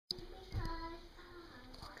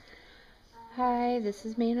Hi, this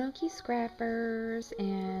is Manoki Scrappers,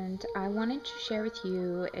 and I wanted to share with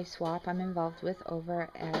you a swap I'm involved with over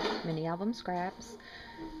at Mini Album Scraps.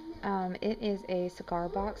 It is a cigar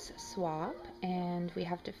box swap, and we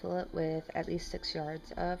have to fill it with at least 6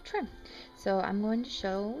 yards of trim. So I'm going to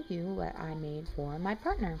show you what I made for my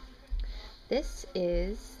partner. This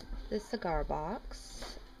is the cigar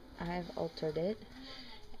box. I've altered it,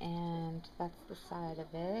 and that's the side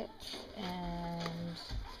of it, and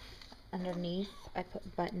underneath I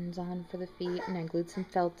put buttons on for the feet, and I glued some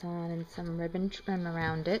felt on and some ribbon trim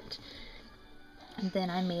around it. And then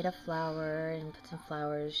I made a flower and put some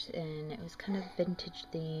flowers in. It was kind of vintage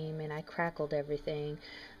theme, and I crackled everything.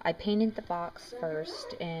 I painted the box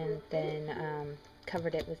first and then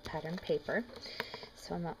covered it with patterned paper.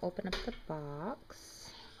 So I'm going to open up the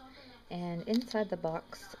box, and inside the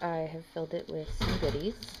box I have filled it with some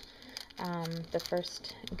goodies. The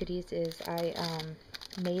first goodies is I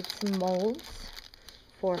made some molds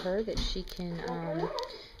for her that she can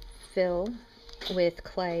fill with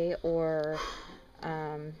clay or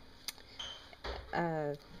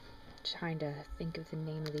trying to think of the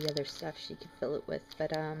name of the other stuff she could fill it with,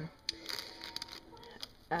 but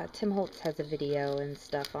Tim Holtz has a video and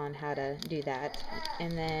stuff on how to do that.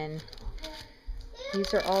 And then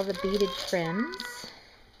these are all the beaded trims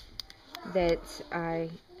that I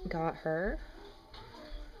got her,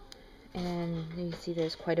 and you see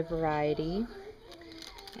there's quite a variety.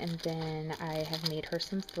 And then I have made her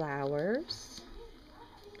some flowers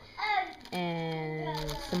and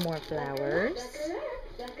some more flowers,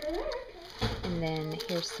 and then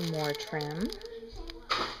here's some more trim,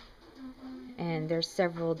 and there's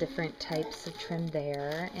several different types of trim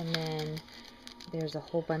there. And then there's a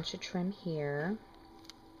whole bunch of trim here,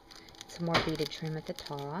 some more beaded trim at the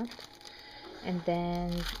top. And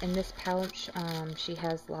then in this pouch she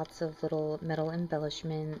has lots of little metal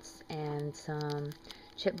embellishments and some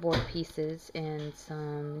chipboard pieces and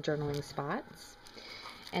some journaling spots.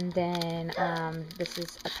 And then this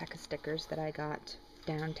is a pack of stickers that I got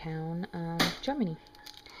downtown Germany.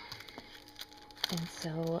 And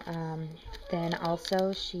so then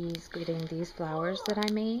also she's getting these flowers that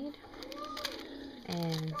I made,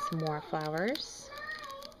 and some more flowers.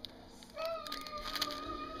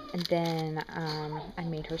 And then I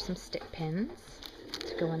made her some stick pins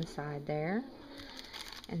to go inside there.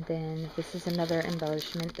 And then this is another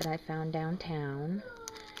embellishment that I found downtown.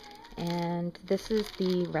 And this is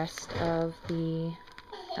the rest of the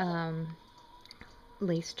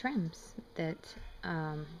lace trims that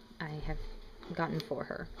I have gotten for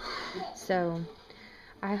her. So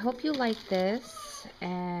I hope you like this,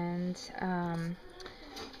 and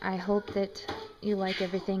I hope that you like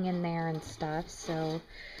everything in there and stuff. So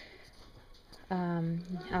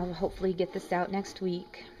I'll hopefully get this out next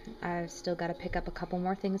week. I've still got to pick up a couple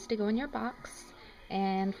more things to go in your box,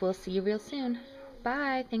 and we'll see you real soon.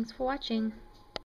 Bye. Thanks for watching.